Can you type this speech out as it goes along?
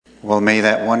Well, may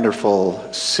that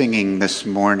wonderful singing this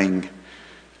morning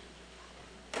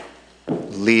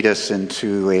lead us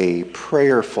into a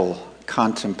prayerful,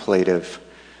 contemplative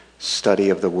study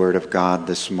of the Word of God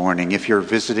this morning. If you're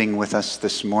visiting with us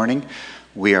this morning,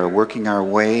 we are working our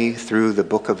way through the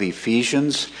book of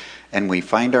Ephesians, and we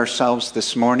find ourselves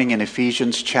this morning in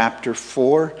Ephesians chapter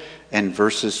 4 and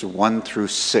verses 1 through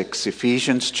 6.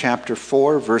 Ephesians chapter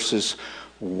 4, verses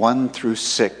 1 through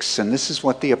 6. And this is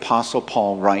what the Apostle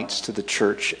Paul writes to the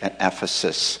church at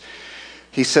Ephesus.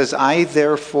 He says, I,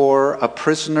 therefore, a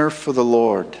prisoner for the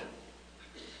Lord,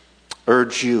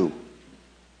 urge you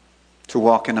to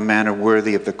walk in a manner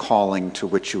worthy of the calling to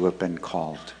which you have been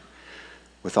called,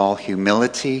 with all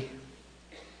humility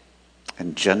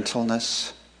and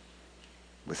gentleness,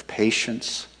 with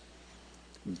patience,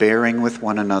 bearing with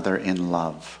one another in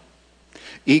love,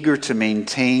 eager to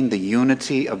maintain the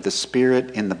unity of the Spirit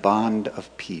in the bond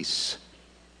of peace.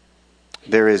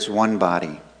 There is one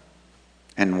body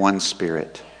and one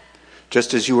Spirit,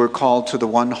 just as you were called to the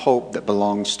one hope that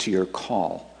belongs to your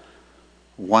call.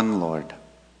 One Lord,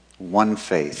 one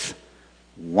faith,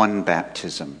 one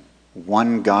baptism,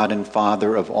 one God and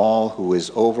Father of all, who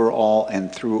is over all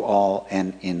and through all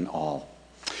and in all.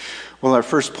 Well, our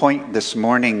first point this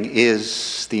morning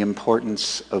is the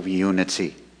importance of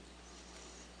unity.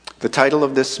 The title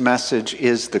of this message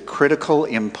is The Critical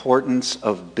Importance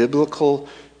of Biblical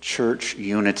Church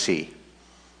Unity.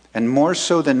 And more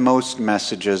so than most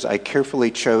messages, I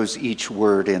carefully chose each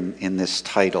word in this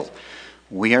title.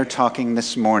 We are talking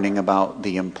this morning about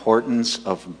the importance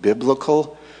of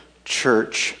biblical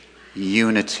church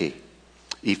unity.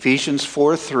 Ephesians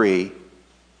 4:3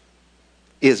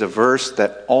 is a verse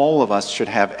that all of us should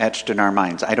have etched in our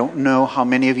minds. I don't know how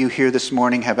many of you here this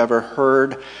morning have ever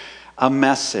heard a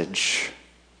message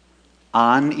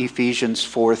on Ephesians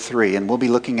 4:3, and we'll be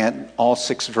looking at all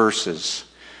 6 verses.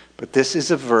 But this is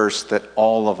a verse that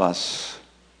all of us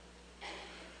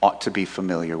ought to be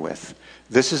familiar with.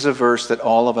 This is a verse that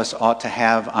all of us ought to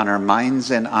have on our minds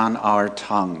and on our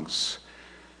tongues.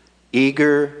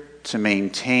 Eager to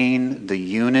maintain the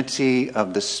unity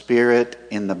of the Spirit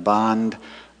in the bond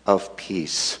of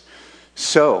peace.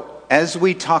 So, as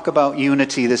we talk about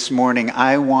unity this morning,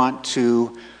 I want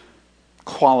to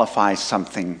qualify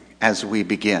something as we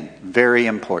begin. Very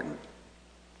important.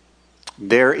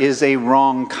 There is a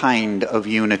wrong kind of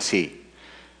unity.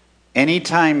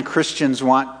 Anytime Christians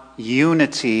want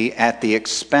unity at the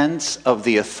expense of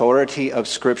the authority of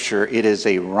Scripture, it is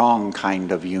a wrong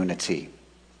kind of unity.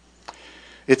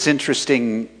 It's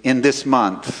interesting, in this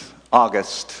month,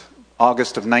 August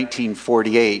of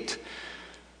 1948,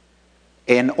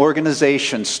 an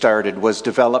organization was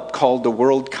developed called the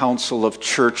World Council of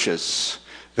Churches.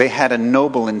 They had a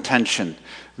noble intention.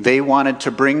 They wanted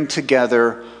to bring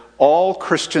together all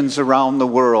Christians around the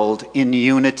world in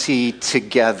unity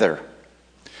together.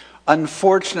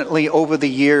 Unfortunately, over the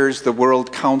years, the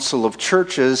World Council of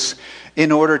Churches,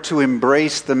 in order to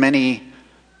embrace the many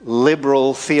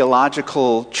liberal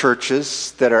theological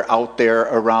churches that are out there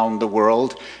around the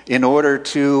world, in order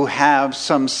to have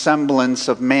some semblance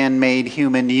of man-made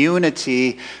human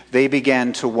unity, they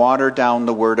began to water down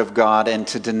the Word of God and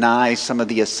to deny some of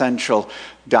the essential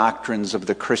doctrines of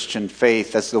the Christian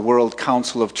faith. As the World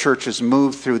Council of Churches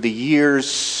moved through the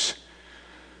years,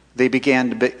 they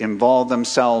began to involve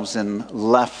themselves in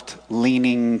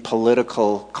left-leaning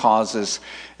political causes.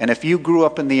 And if you grew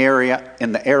up in the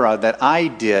era that I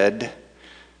did,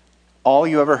 all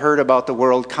you ever heard about the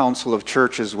World Council of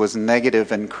Churches was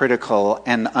negative and critical,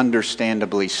 and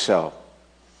understandably so.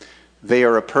 They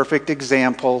are a perfect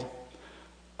example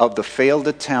of the failed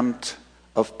attempt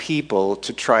of people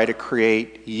to try to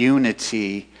create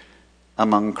unity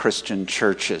among Christian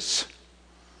churches.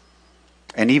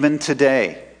 And even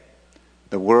today,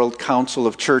 the World Council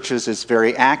of Churches is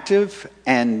very active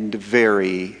and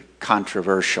very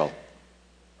controversial.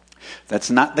 That's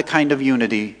not the kind of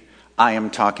unity I am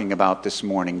talking about this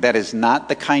morning. That is not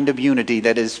the kind of unity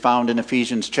that is found in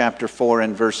Ephesians chapter 4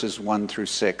 and verses 1 through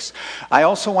 6. I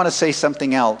also want to say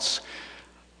something else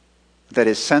that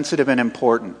is sensitive and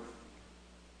important.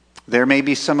 There may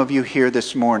be some of you here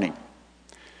this morning,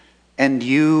 and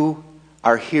you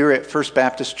are here at First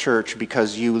Baptist Church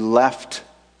because you left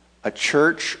a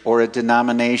church or a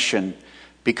denomination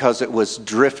because it was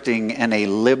drifting in a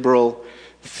liberal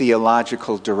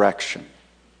theological direction.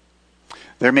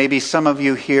 There may be some of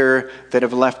you here that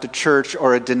have left a church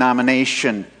or a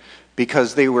denomination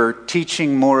because they were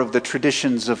teaching more of the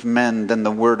traditions of men than the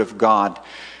Word of God.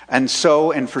 And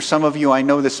for some of you, I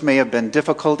know this may have been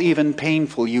difficult, even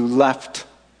painful, you left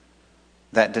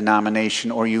that denomination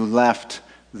or you left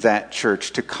that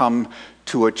church to come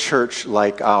to a church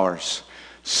like ours.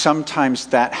 Sometimes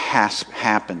that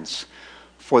happens.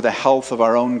 For the health of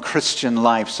our own Christian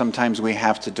life, sometimes we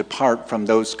have to depart from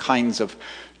those kinds of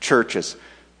churches.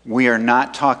 We are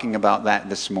not talking about that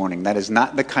this morning. That is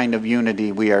not the kind of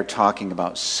unity we are talking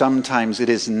about. Sometimes it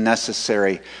is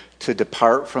necessary to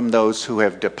depart from those who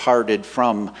have departed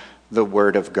from the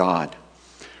Word of God.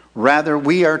 Rather,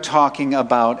 we are talking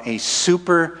about a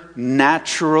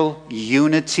supernatural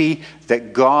unity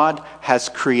that God has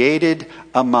created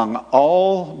among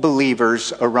all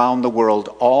believers around the world,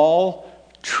 all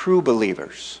true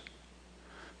believers,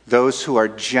 those who are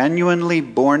genuinely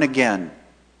born again,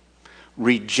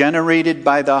 regenerated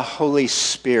by the Holy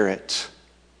Spirit,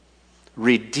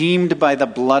 redeemed by the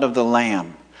blood of the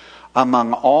Lamb.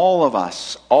 Among all of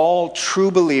us, all true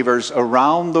believers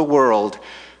around the world,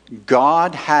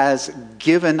 God has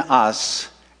given us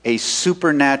a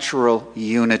supernatural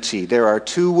unity. There are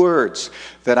two words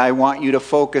that I want you to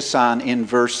focus on in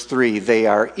verse 3. They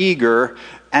are eager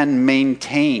and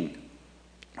maintain.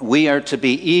 We are to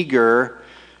be eager,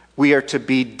 we are to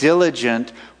be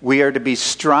diligent, we are to be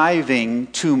striving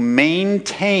to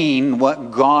maintain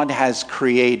what God has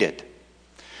created.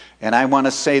 And I want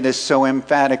to say this so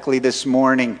emphatically this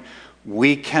morning.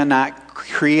 We cannot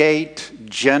create,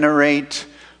 generate,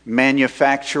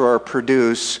 manufacture, or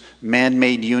produce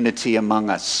man-made unity among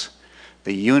us.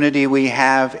 The unity we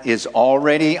have is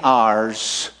already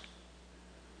ours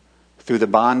through the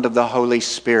bond of the Holy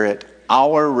Spirit.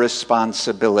 Our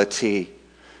responsibility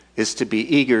is to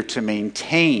be eager to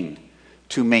maintain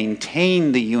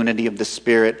the unity of the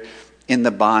Spirit in the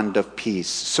bond of peace.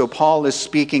 So Paul is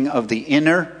speaking of the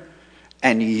inner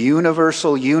and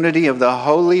universal unity of the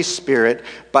Holy Spirit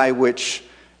by which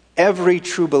every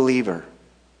true believer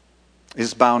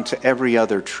is bound to every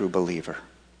other true believer.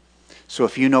 So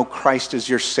if you know Christ as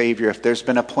your Savior, if there's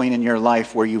been a point in your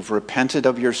life where you've repented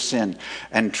of your sin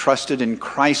and trusted in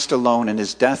Christ alone and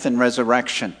His death and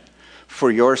resurrection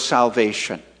for your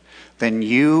salvation, then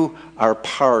you are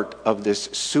part of this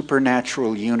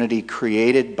supernatural unity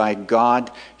created by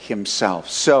God Himself.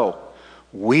 So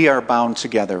we are bound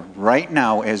together right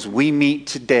now as we meet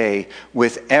today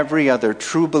with every other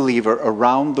true believer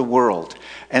around the world.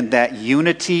 And that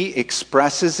unity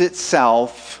expresses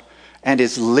itself and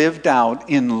is lived out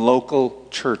in local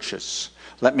churches.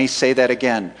 Let me say that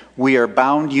again. We are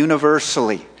bound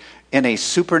universally in a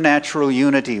supernatural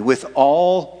unity with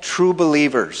all true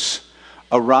believers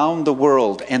around the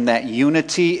world, and that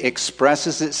unity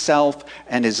expresses itself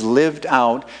and is lived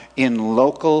out in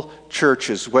local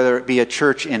churches, whether it be a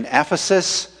church in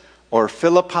Ephesus or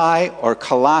Philippi or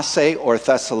Colossae or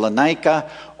Thessalonica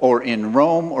or in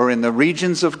Rome or in the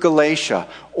regions of Galatia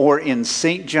or in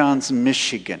St. John's,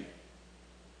 Michigan.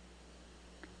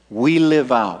 We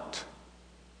live out,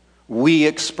 we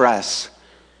express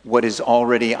what is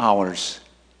already ours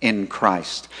in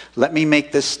Christ. Let me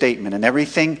make this statement, and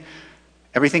everything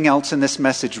else in this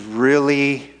message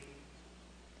really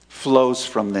flows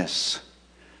from this.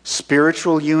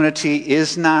 Spiritual unity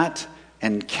is not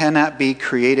and cannot be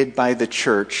created by the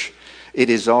church. It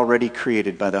is already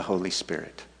created by the Holy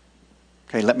Spirit.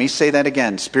 Okay, let me say that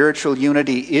again. Spiritual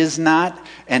unity is not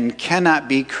and cannot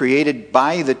be created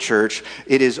by the church.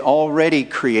 It is already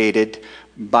created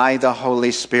by the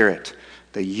Holy Spirit.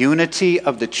 The unity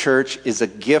of the church is a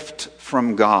gift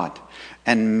from God.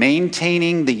 And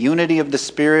maintaining the unity of the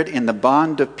Spirit in the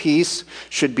bond of peace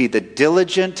should be the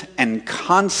diligent and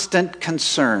constant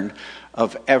concern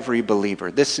of every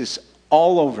believer. This is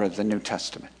all over the New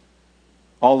Testament.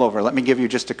 All over. Let me give you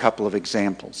just a couple of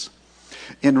examples.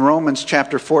 In Romans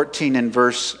chapter 14 and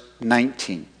verse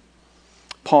 19,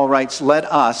 Paul writes,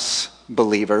 "Let us,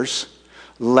 believers,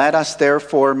 let us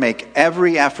therefore make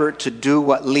every effort to do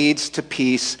what leads to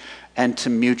peace and to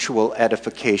mutual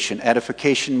edification."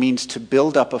 Edification means to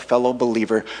build up a fellow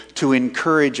believer, to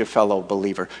encourage a fellow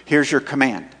believer. Here's your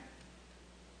command.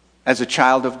 As a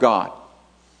child of God,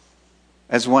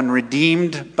 as one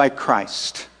redeemed by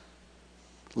Christ,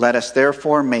 let us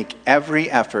therefore make every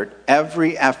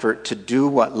effort to do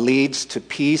what leads to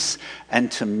peace and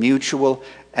to mutual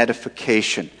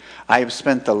edification. I have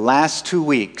spent the last 2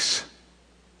 weeks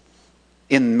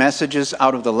in messages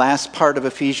out of the last part of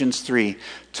Ephesians 3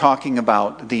 talking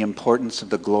about the importance of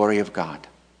the glory of God.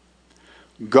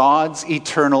 God's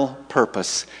eternal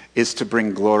purpose is to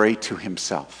bring glory to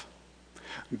Himself.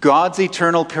 God's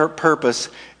eternal purpose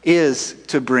is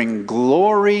to bring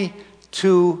glory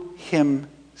to Himself.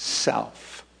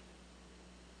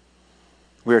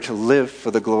 We are to live for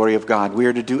the glory of God. We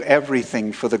are to do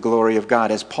everything for the glory of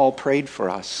God, as Paul prayed for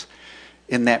us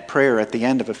in that prayer at the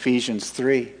end of Ephesians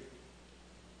 3.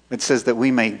 It says that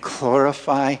we may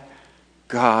glorify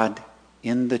God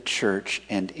in the church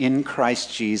and in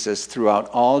Christ Jesus throughout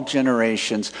all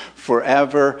generations,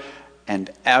 forever and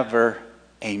ever.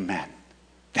 Amen.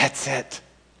 That's it.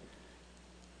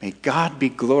 May God be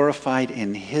glorified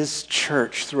in his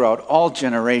church throughout all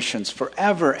generations,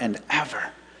 forever and ever.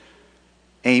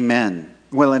 Amen.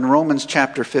 Well, in Romans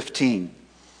chapter 15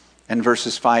 and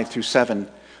verses 5 through 7,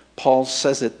 Paul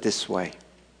says it this way.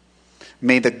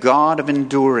 May the God of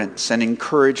endurance and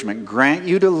encouragement grant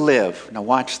you to live, now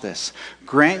watch this,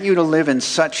 grant you to live in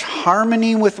such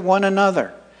harmony with one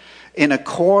another, in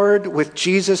accord with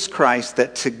Jesus Christ,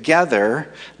 that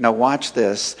together, now watch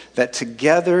this, that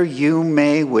together you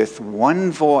may with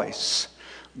one voice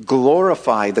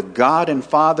glorify the God and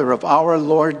Father of our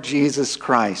Lord Jesus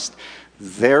Christ.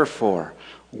 Therefore,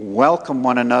 welcome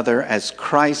one another as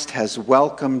Christ has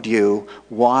welcomed you.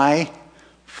 Why?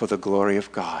 For the glory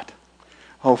of God.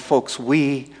 Oh, folks,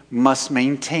 we must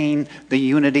maintain the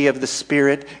unity of the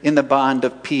Spirit in the bond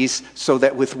of peace so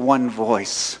that with one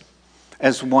voice,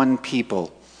 as one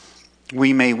people,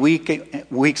 we may week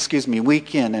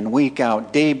in and week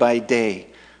out, day by day,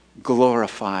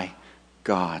 glorify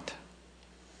God.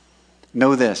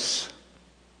 Know this.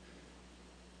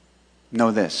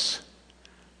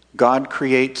 God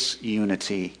creates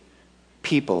unity.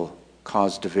 People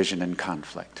cause division and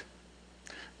conflict.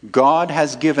 God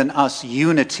has given us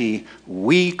unity.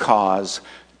 We cause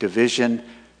division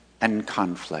and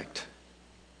conflict.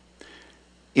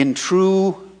 In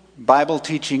true Bible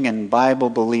teaching and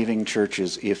Bible believing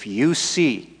churches, if you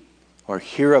see or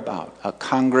hear about a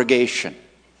congregation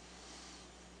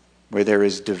where there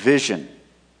is division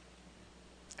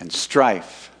and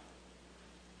strife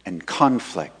and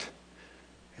conflict,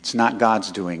 it's not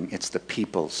God's doing, it's the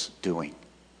people's doing.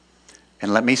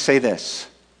 And let me say this.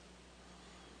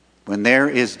 When there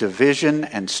is division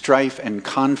and strife and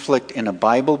conflict in a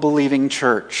Bible-believing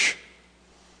church,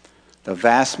 the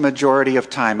vast majority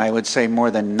of time, I would say more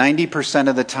than 90%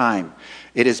 of the time,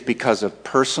 it is because of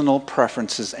personal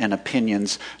preferences and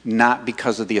opinions, not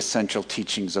because of the essential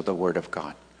teachings of the Word of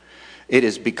God. It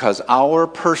is because our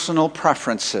personal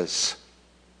preferences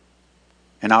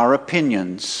and our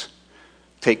opinions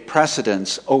take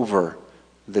precedence over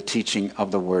the teaching of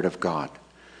the Word of God.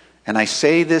 And I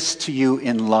say this to you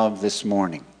in love this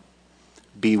morning.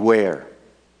 Beware.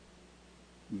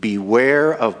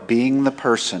 Beware of being the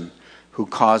person who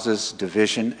causes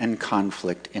division and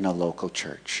conflict in a local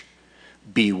church.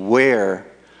 Beware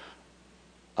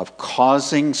of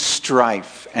causing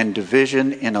strife and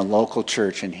division in a local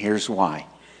church. And here's why.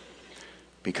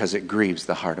 Because it grieves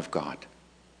the heart of God.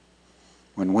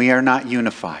 When we are not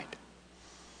unified,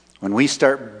 when we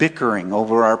start bickering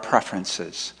over our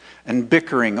preferences and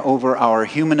bickering over our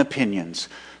human opinions,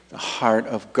 the heart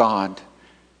of God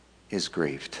is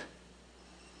grieved.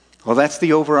 Well, that's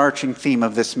the overarching theme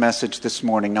of this message this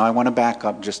morning. Now, I want to back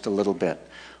up just a little bit.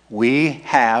 We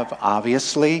have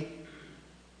obviously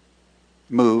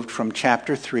moved from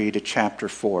chapter 3 to chapter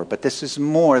 4, but this is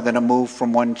more than a move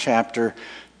from one chapter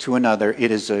to another.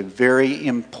 It is a very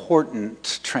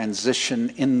important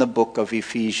transition in the book of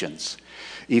Ephesians.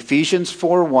 Ephesians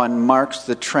 4:1 marks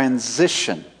the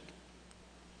transition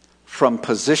from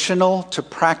positional to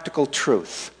practical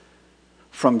truth,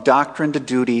 from doctrine to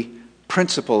duty,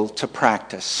 principle to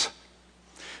practice.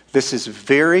 This is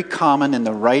very common in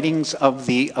the writings of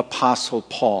the Apostle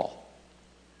Paul.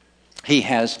 He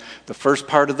has, the first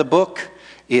part of the book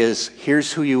is,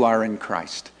 here's who you are in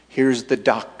Christ. Here's the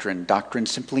doctrine. Doctrine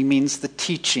simply means the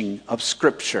teaching of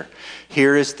Scripture.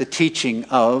 Here is the teaching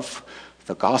of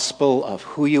the gospel of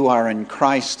who you are in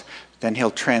Christ. Then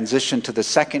he'll transition to the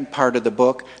second part of the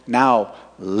book. Now,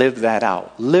 live that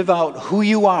out. Live out who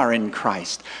you are in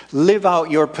Christ. Live out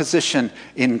your position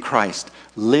in Christ.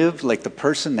 Live like the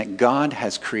person that God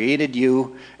has created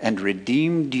you and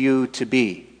redeemed you to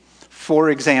be. For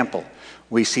example,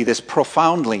 we see this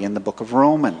profoundly in the book of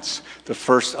Romans. The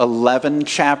first 11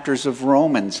 chapters of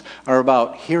Romans are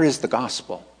about, here is the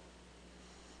gospel.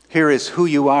 Here is who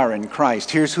you are in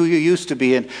Christ. Here's who you used to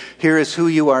be, and here is who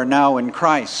you are now in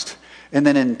Christ. And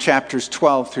then in chapters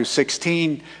 12 through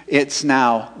 16, it's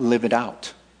now live it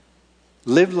out.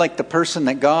 Live like the person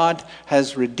that God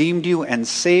has redeemed you and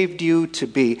saved you to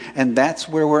be. And that's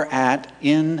where we're at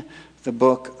in the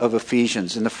book of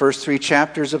Ephesians. In the first 3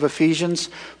 chapters of Ephesians,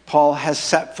 Paul has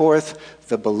set forth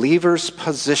the believer's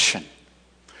position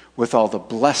with all the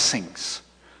blessings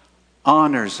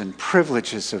honors and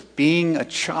privileges of being a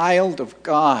child of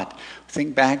God.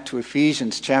 Think back to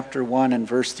Ephesians chapter 1 and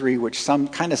verse 3, which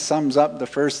kind of sums up the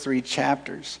first 3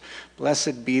 chapters.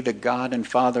 Blessed be the God and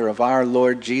Father of our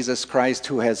Lord Jesus Christ,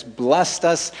 who has blessed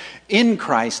us in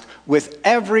Christ with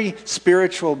every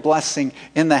spiritual blessing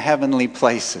in the heavenly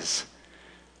places.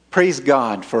 Praise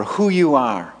God for who you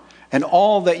are and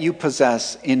all that you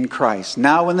possess in Christ.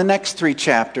 Now, in the next 3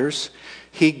 chapters,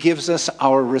 he gives us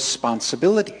our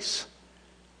responsibilities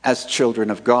as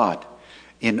children of God,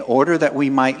 in order that we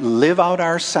might live out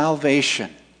our salvation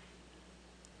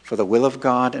for the will of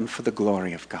God and for the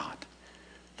glory of God.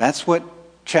 That's what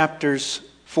chapters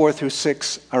 4 through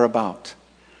 6 are about.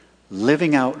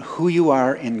 Living out who you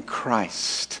are in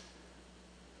Christ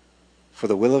for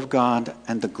the will of God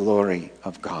and the glory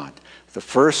of God. The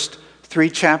first 3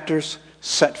 chapters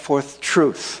set forth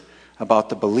truth about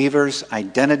the believer's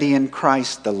identity in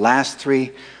Christ. The last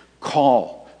 3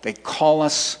 They call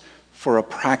us for a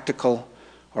practical,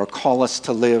 or call us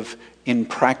to live in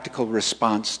practical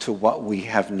response to what we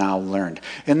have now learned.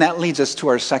 And that leads us to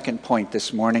our second point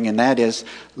this morning, and that is,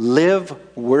 live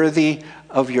worthy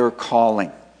of your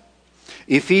calling.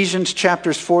 Ephesians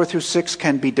chapters 4 through 6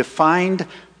 can be defined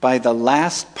by the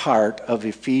last part of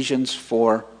Ephesians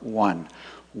 4:1.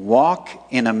 Walk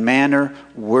in a manner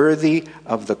worthy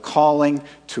of the calling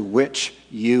to which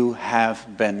you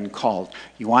have been called.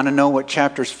 You want to know what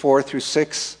chapters 4 through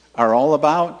 6 are all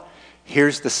about?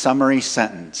 Here's the summary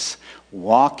sentence.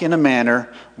 Walk in a manner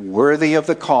worthy of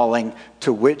the calling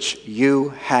to which you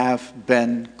have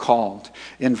been called.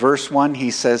 In verse 1,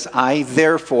 he says, I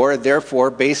therefore,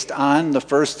 based on the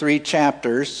first 3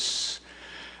 chapters,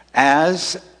 I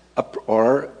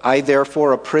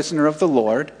therefore, a prisoner of the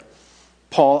Lord.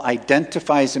 Paul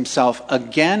identifies himself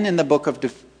again in the book of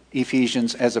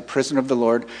Ephesians as a prisoner of the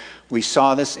Lord. We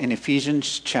saw this in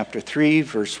Ephesians chapter 3,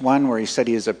 verse 1, where he said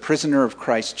he is a prisoner of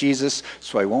Christ Jesus.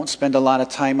 So I won't spend a lot of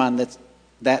time on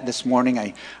that this morning.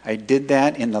 I did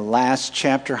that in the last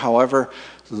chapter. However,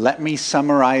 let me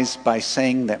summarize by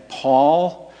saying that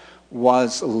Paul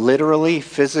was literally,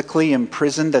 physically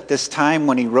imprisoned at this time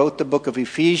when he wrote the book of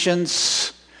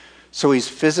Ephesians. So he's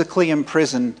physically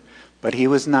imprisoned. But he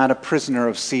was not a prisoner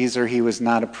of Caesar. He was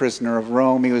not a prisoner of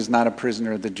Rome. He was not a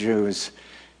prisoner of the Jews.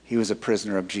 He was a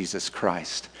prisoner of Jesus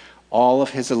Christ. All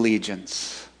of his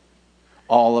allegiance,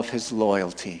 all of his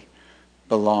loyalty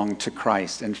belonged to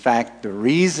Christ. In fact, the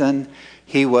reason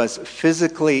he was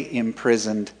physically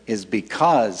imprisoned is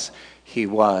because he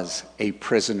was a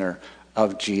prisoner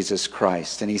of Jesus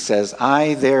Christ. And he says,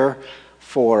 I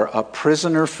therefore, a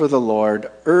prisoner for the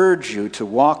Lord, urge you to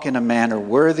walk in a manner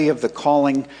worthy of the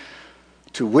calling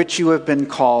to which you have been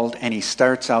called. And he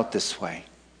starts out this way.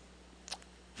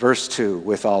 Verse 2,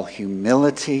 with all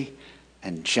humility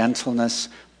and gentleness,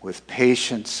 with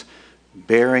patience,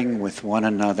 bearing with one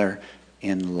another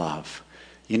in love.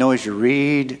 You know, as you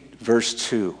read verse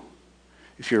 2,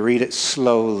 if you read it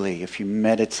slowly, if you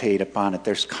meditate upon it,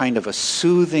 there's kind of a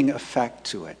soothing effect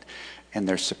to it. And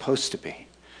there's supposed to be.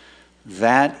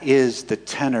 That is the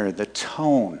tenor, the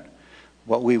tone,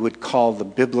 what we would call the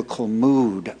biblical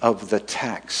mood of the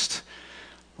text.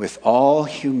 With all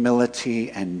humility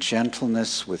and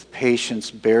gentleness, with patience,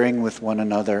 bearing with one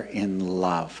another in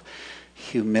love.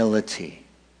 Humility,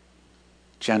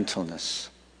 gentleness,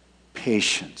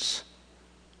 patience,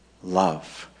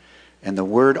 love. And the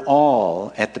word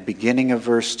all at the beginning of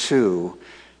verse 2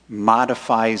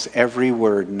 modifies every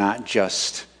word, not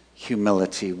just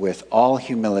humility. With all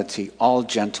humility, all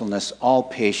gentleness, all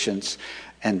patience,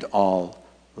 and all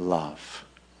love.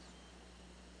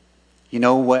 You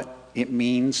know what it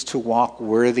means to walk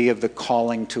worthy of the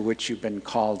calling to which you've been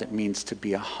called? It means to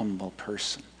be a humble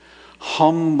person.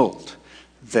 Humbled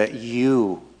that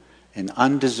you, an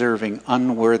undeserving,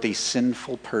 unworthy,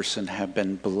 sinful person, have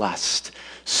been blessed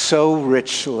so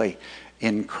richly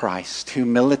in Christ.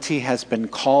 Humility has been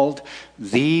called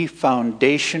the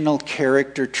foundational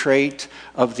character trait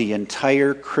of the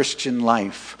entire Christian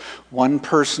life. One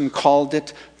person called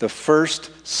it the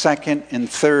first, second, and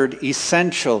third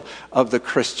essential of the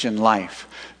Christian life.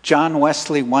 John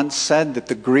Wesley once said that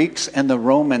the Greeks and the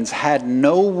Romans had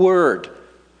no word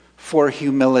for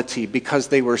humility because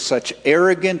they were such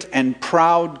arrogant and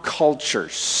proud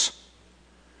cultures.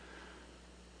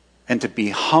 And to be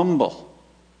humble,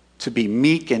 to be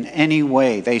meek in any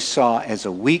way, they saw as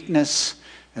a weakness,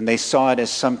 and they saw it as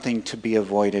something to be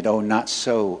avoided. Oh, not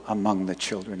so among the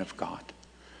children of God.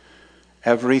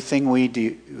 Everything we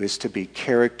do is to be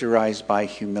characterized by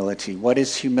humility. What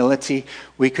is humility?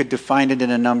 We could define it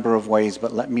in a number of ways,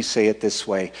 but let me say it this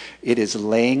way. It is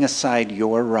laying aside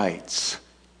your rights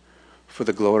for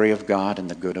the glory of God and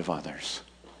the good of others.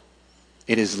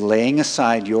 It is laying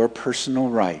aside your personal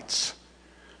rights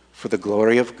for the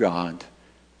glory of God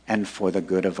and for the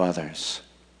good of others.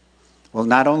 Well,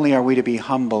 not only are we to be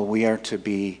humble, we are to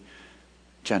be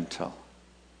gentle.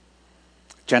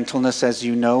 Gentleness, as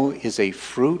you know, is a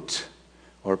fruit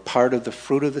or part of the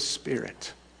fruit of the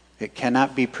Spirit. It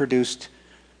cannot be produced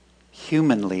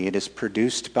humanly. It is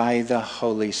produced by the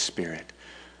Holy Spirit.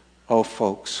 Oh,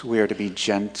 folks, we are to be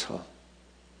gentle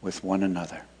with one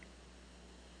another.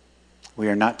 We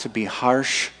are not to be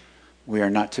harsh. We are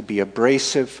not to be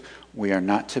abrasive. We are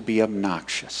not to be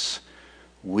obnoxious.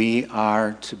 We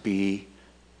are to be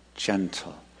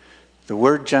gentle. The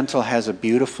word gentle has a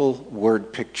beautiful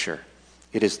word picture.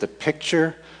 It is the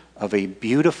picture of a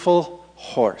beautiful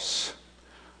horse,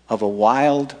 of a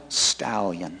wild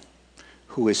stallion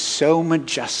who is so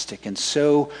majestic and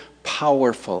so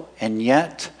powerful, and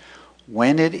yet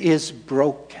when it is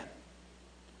broken,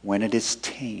 when it is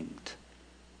tamed,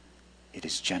 it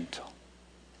is gentle.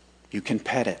 You can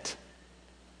pet it.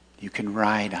 You can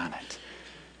ride on it.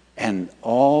 And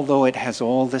although it has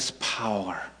all this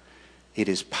power, it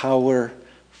is power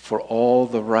for all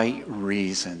the right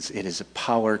reasons. It is a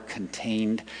power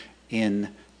contained in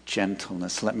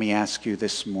gentleness. Let me ask you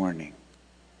this morning,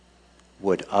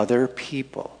 would other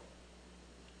people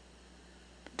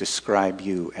describe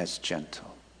you as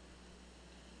gentle?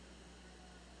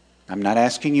 I'm not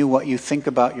asking you what you think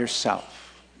about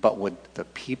yourself, but would the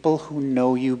people who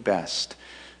know you best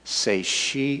say,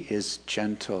 she is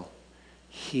gentle,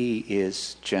 he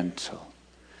is gentle,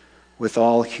 with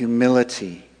all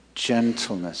humility,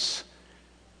 gentleness,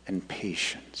 and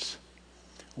patience?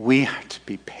 We are to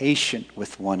be patient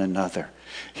with one another.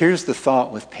 Here's the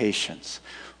thought with patience.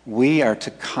 We are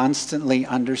to constantly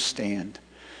understand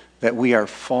that we are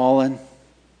fallen,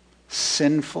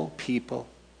 sinful people,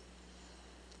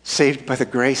 saved by the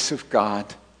grace of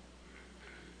God.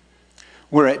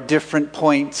 We're at different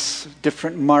points,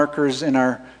 different markers in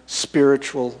our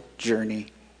spiritual journey.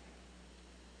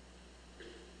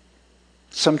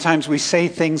 Sometimes we say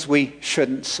things we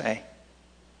shouldn't say.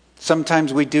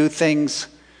 Sometimes we do things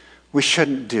we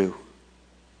shouldn't do.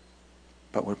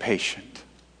 But we're patient.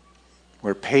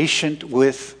 We're patient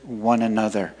with one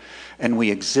another. And we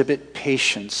exhibit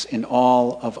patience in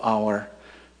all of our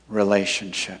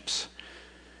relationships.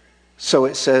 So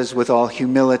it says, with all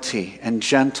humility and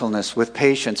gentleness, with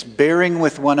patience, bearing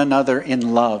with one another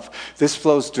in love. This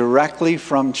flows directly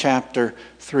from chapter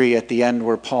 3 at the end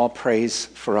where Paul prays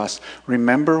for us.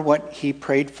 Remember what he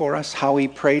prayed for us, how he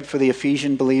prayed for the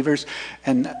Ephesian believers,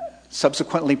 and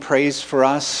subsequently prays for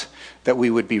us that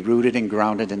we would be rooted and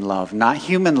grounded in love. Not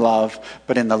human love,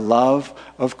 but in the love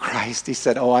of Christ. He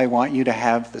said, I want you to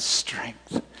have the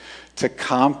strength to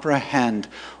comprehend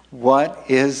what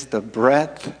is the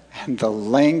breadth and the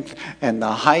length and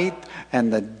the height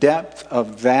and the depth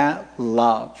of that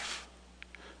love.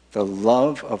 The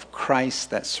love of Christ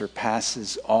that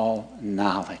surpasses all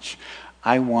knowledge.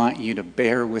 I want you to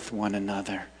bear with one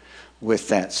another with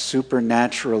that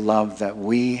supernatural love that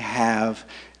we have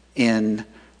in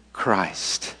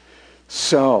Christ.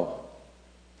 So,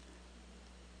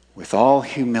 with all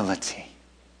humility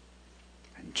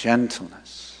and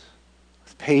gentleness,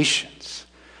 with patience,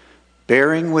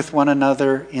 bearing with one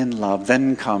another in love,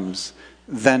 then comes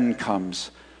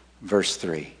verse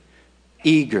 3.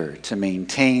 Eager to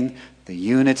maintain the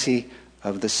unity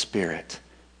of the Spirit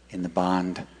in the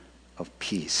bond of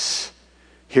peace.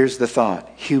 Here's the thought.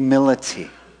 Humility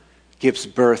gives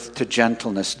birth to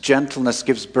gentleness. Gentleness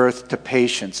gives birth to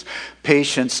patience.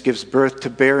 Patience gives birth to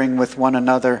bearing with one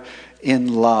another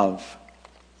in love.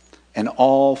 And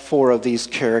all four of these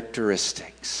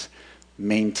characteristics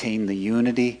maintain the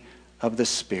unity of the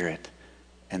Spirit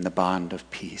and the bond of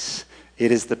peace.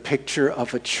 It is the picture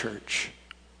of a church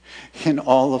in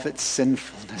all of its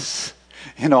sinfulness,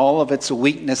 in all of its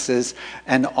weaknesses,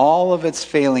 and all of its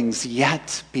failings,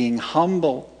 yet being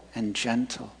humble and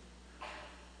gentle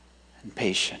and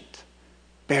patient,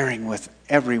 bearing with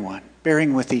everyone,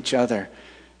 bearing with each other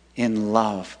in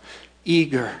love,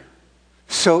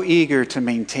 so eager to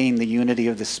maintain the unity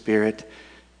of the Spirit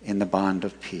in the bond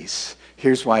of peace.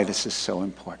 Here's why this is so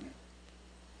important.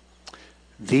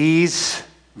 These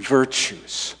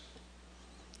virtues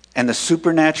and the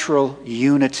supernatural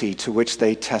unity to which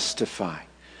they testify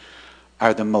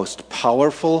are the most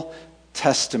powerful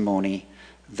testimony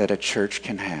that a church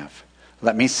can have.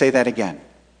 Let me say that again.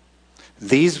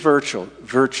 These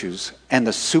virtues and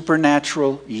the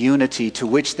supernatural unity to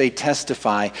which they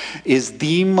testify is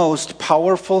the most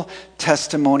powerful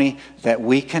testimony that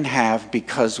we can have,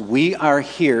 because we are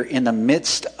here in the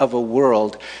midst of a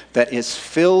world that is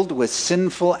filled with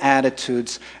sinful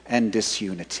attitudes and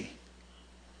disunity.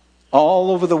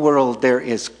 All over the world there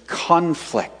is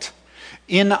conflict.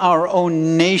 In our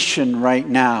own nation right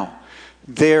now,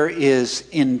 there is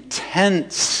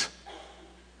intense,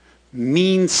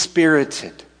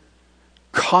 mean-spirited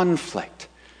conflict.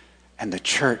 And the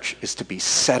church is to be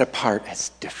set apart as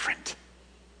different.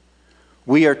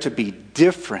 We are to be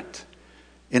different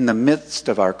in the midst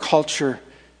of our culture,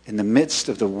 in the midst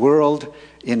of the world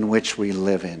in which we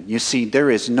live in. You see, there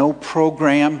is no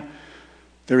program,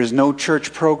 there is no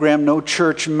church program, no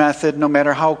church method, no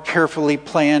matter how carefully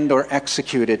planned or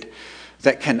executed,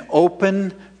 that can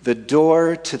open the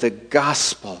door to the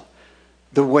gospel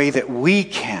the way that we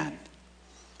can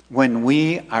when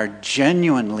we are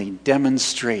genuinely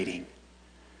demonstrating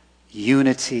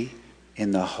unity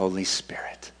in the Holy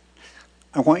Spirit.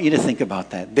 I want you to think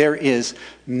about that. There is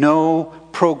no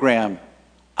program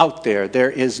out there. There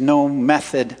is no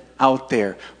method out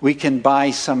there. We can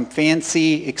buy some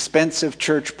fancy, expensive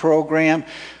church program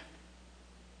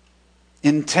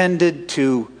intended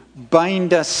to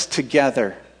bind us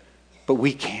together, but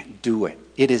we can't do it.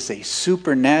 It is a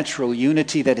supernatural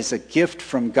unity that is a gift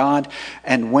from God,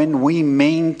 and when we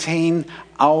maintain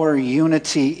our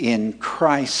unity in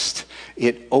Christ,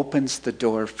 it opens the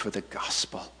door for the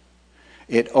gospel.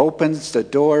 It opens the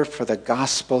door for the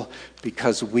gospel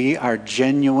because we are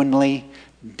genuinely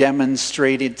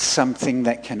demonstrated something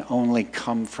that can only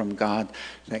come from God,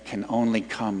 that can only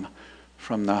come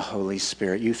from the Holy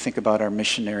Spirit. You think about our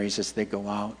missionaries as they go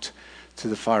out to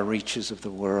the far reaches of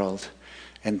the world,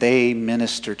 and they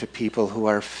minister to people who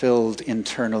are filled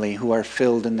internally, who are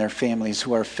filled in their families,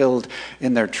 who are filled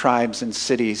in their tribes and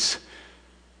cities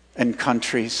and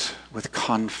countries with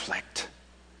conflict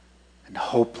and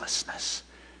hopelessness.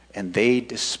 And they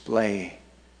display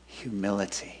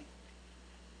humility,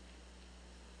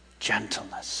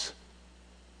 gentleness,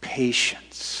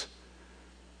 patience,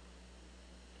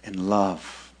 and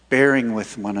love, bearing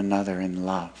with one another in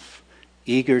love,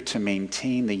 eager to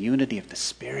maintain the unity of the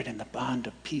Spirit and the bond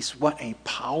of peace. What a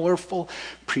powerful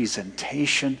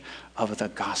presentation of the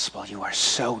gospel. You are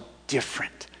so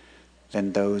different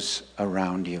than those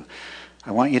around you. I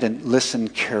want you to listen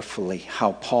carefully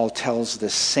how Paul tells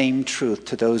this same truth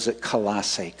to those at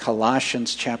Colossae.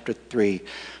 Colossians chapter 3,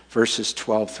 verses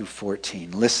 12 through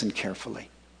 14. Listen carefully.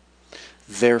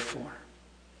 Therefore,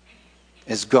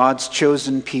 as God's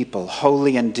chosen people,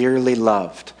 holy and dearly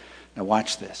loved, now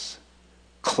watch this,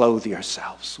 clothe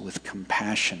yourselves with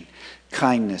compassion,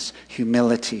 kindness,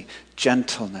 humility,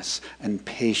 gentleness, and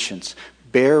patience.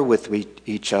 Bear with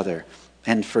each other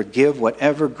and forgive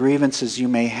whatever grievances you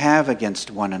may have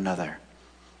against one another.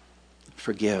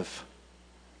 Forgive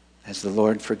as the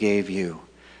Lord forgave you.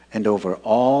 And over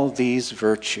all these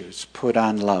virtues put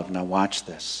on love. Now watch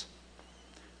this.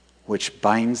 Which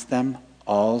binds them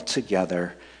all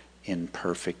together in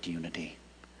perfect unity.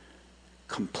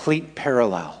 Complete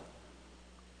parallel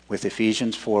with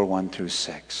Ephesians 4, 1 through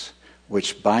 6.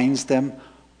 Which binds them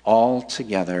all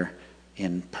together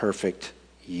in perfect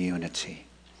unity.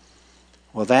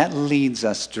 Well, that leads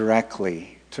us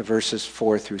directly to verses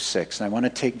 4 through 6. And I want to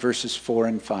take verses 4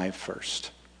 and 5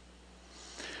 first.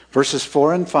 Verses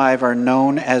 4 and 5 are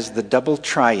known as the double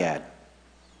triad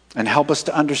and help us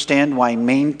to understand why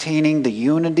maintaining the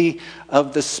unity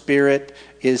of the Spirit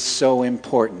is so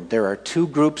important. There are two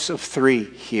groups of three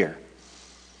here.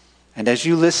 And as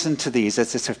you listen to these,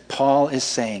 it's as if Paul is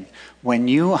saying, when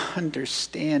you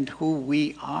understand who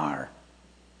we are,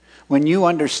 when you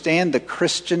understand the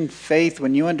Christian faith,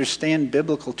 when you understand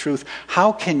biblical truth,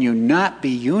 how can you not be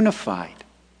unified?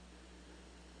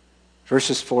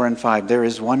 Verses 4 and 5, there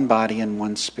is one body and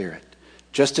one Spirit,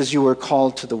 just as you were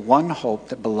called to the one hope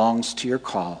that belongs to your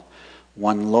call,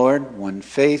 one Lord, one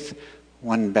faith,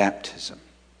 one baptism.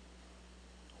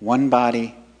 One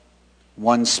body,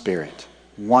 one Spirit,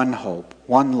 one hope,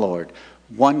 one Lord,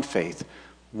 one faith,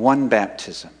 one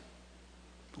baptism,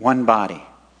 one body.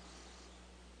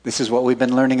 This is what we've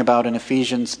been learning about in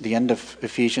Ephesians, the end of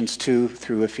Ephesians 2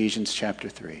 through Ephesians chapter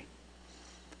 3.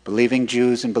 Believing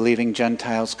Jews and believing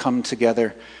Gentiles come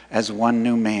together as one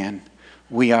new man.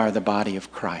 We are the body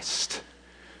of Christ.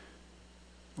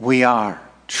 We are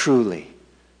truly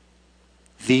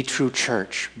the true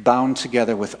church, bound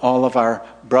together with all of our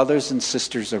brothers and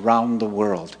sisters around the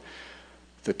world.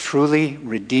 The truly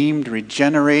redeemed,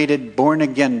 regenerated,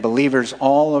 born-again believers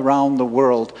all around the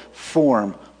world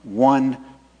form one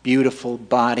beautiful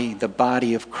body, the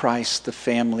body of Christ, the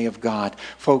family of God.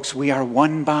 Folks, we are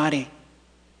one body,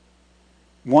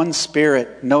 one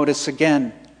Spirit. Notice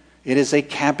again, it is a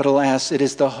capital S. It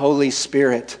is the Holy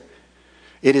Spirit.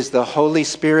 It is the Holy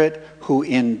Spirit who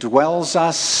indwells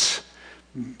us,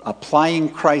 applying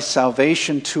Christ's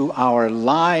salvation to our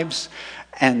lives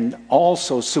and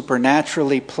also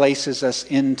supernaturally places us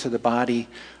into the body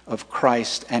of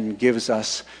Christ and gives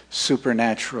us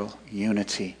supernatural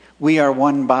unity. We are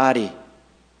one body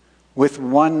with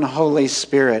one Holy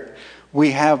Spirit.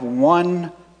 We have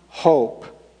one hope.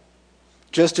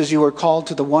 Just as you were called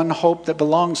to the one hope that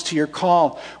belongs to your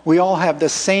call, we all have the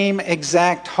same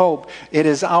exact hope. It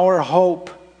is our hope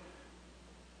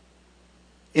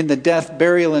in the death,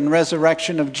 burial, and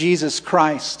resurrection of Jesus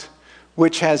Christ,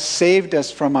 which has saved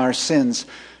us from our sins,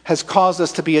 has caused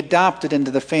us to be adopted into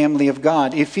the family of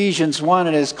God. Ephesians 1,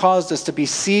 it has caused us to be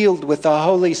sealed with the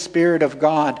Holy Spirit of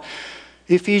God.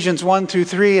 Ephesians 1 through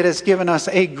 3, it has given us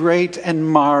a great and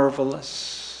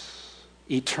marvelous,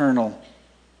 eternal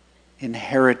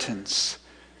inheritance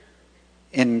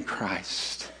in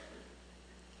Christ.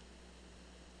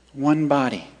 One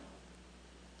body,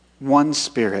 one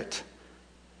Spirit,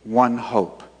 one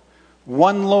hope,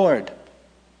 one Lord,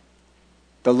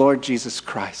 the Lord Jesus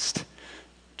Christ.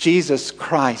 Jesus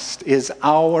Christ is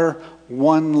our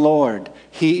one Lord.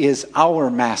 He is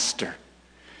our Master.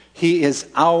 He is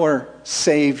our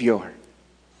Savior.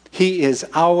 He is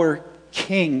our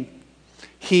King.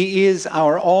 He is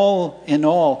our all in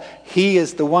all. He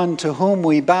is the one to whom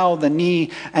we bow the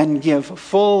knee and give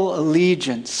full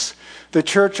allegiance. The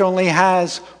church only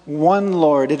has one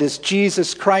Lord. It is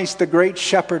Jesus Christ, the great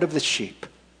shepherd of the sheep.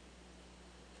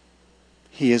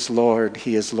 He is Lord.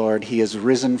 He is Lord. He is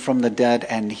risen from the dead,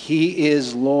 and He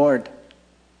is Lord.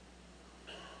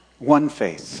 One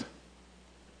faith.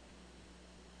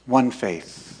 One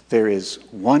faith. There is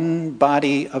one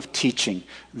body of teaching.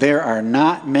 There are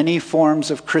not many forms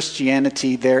of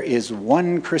Christianity. There is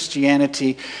one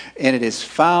Christianity, and it is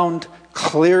found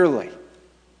clearly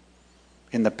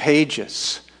in the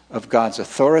pages of God's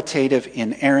authoritative,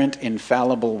 inerrant,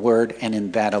 infallible word, and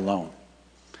in that alone.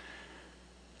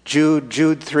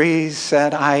 Jude 3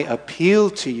 said, I appeal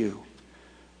to you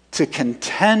to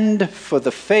contend for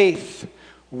the faith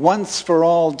once for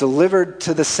all delivered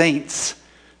to the saints.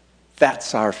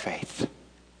 That's our faith.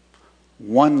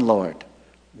 One Lord,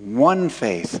 one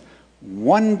faith,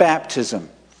 one baptism.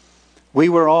 We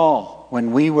were all,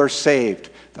 when we were saved,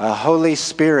 the Holy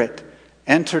Spirit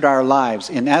entered our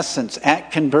lives. In essence,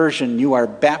 at conversion, you are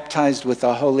baptized with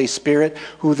the Holy Spirit,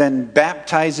 who then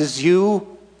baptizes you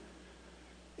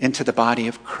into the body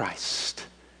of Christ.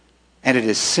 And it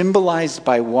is symbolized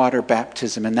by water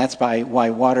baptism, and that's why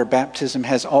water baptism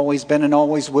has always been and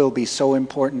always will be so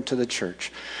important to the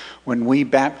church. When we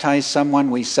baptize someone,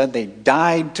 we said they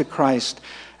died to Christ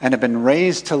and have been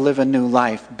raised to live a new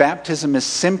life. Baptism is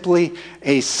simply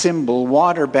a symbol,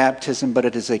 water baptism, but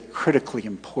it is a critically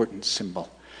important symbol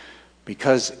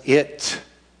because it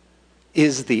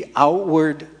is the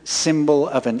outward symbol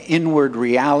of an inward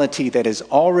reality that has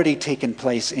already taken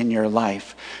place in your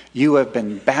life. You have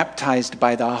been baptized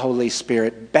by the Holy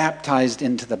Spirit, baptized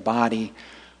into the body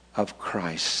of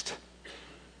Christ.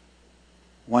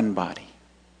 One body,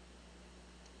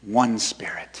 one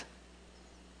Spirit,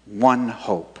 one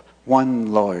hope,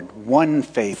 one Lord, one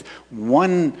faith,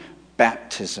 one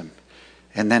baptism.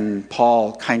 And then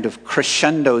Paul kind of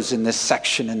crescendos in this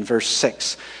section in verse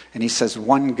 6. And he says,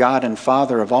 one God and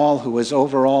Father of all, who is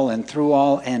over all and through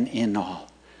all and in all.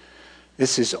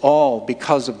 This is all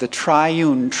because of the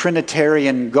triune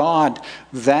Trinitarian God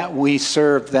that we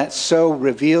serve, that so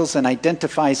reveals and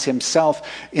identifies himself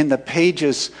in the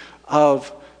pages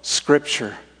of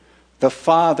Scripture. The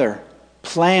Father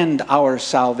planned our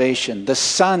salvation. The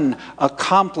Son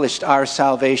accomplished our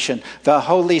salvation. The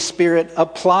Holy Spirit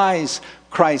applies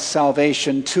Christ's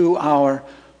salvation to our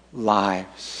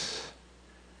lives.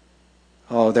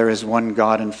 Oh, there is one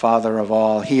God and Father of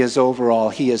all. He is over all.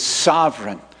 He is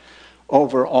sovereign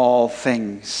over all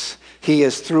things. He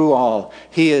is through all.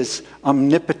 He is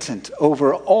omnipotent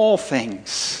over all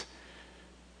things.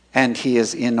 And He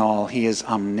is in all. He is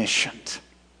omniscient.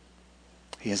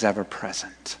 He is ever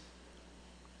present.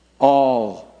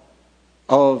 All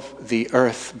of the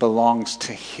earth belongs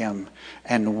to Him,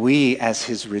 and we as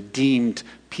His redeemed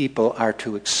people are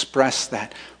to express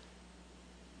that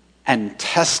and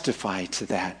testify to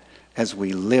that as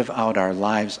we live out our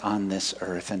lives on this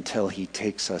earth until He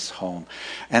takes us home.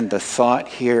 And the thought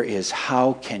here is,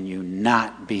 how can you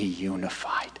not be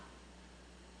unified?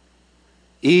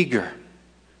 Eager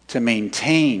to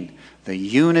maintain the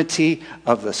unity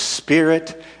of the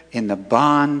Spirit in the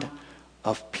bond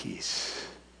of peace.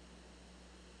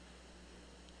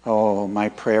 Oh, my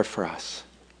prayer for us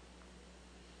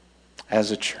as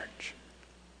a church,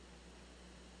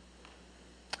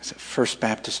 as a First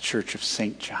Baptist Church of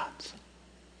St. John's,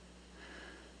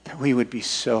 that we would be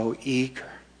so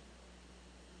eager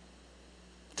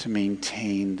to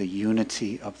maintain the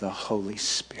unity of the Holy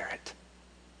Spirit.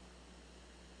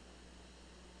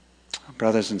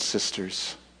 Brothers and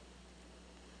sisters,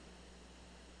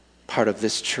 part of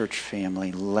this church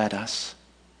family, let us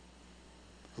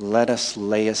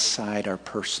lay aside our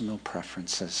personal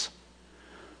preferences.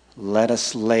 Let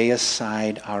us lay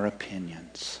aside our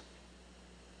opinions.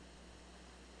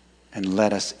 And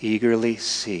let us eagerly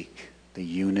seek the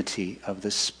unity of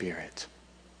the Spirit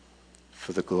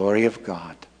for the glory of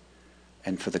God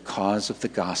and for the cause of the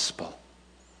gospel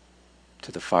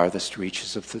to the farthest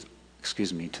reaches of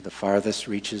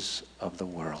the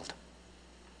world.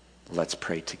 Let's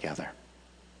pray together.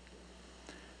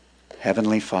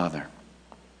 Heavenly Father,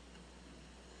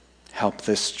 help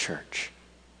this church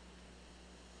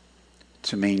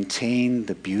to maintain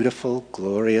the beautiful,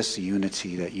 glorious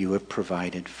unity that you have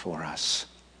provided for us.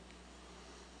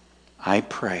 I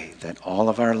pray that all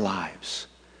of our lives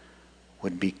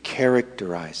would be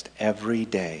characterized every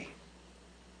day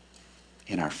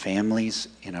in our families,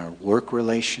 in our work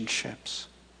relationships,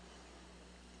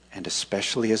 and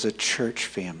especially as a church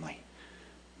family.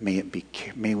 May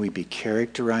we be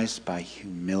characterized by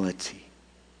humility,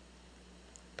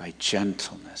 by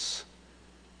gentleness,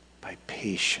 by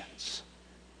patience,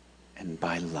 and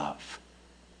by love.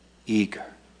 Eager,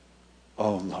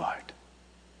 oh Lord,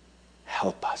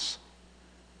 help us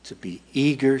to be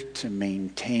eager to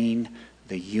maintain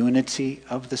the unity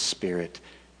of the Spirit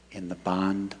in the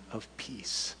bond of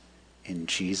peace. In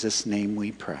Jesus' name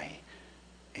we pray.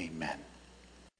 Amen.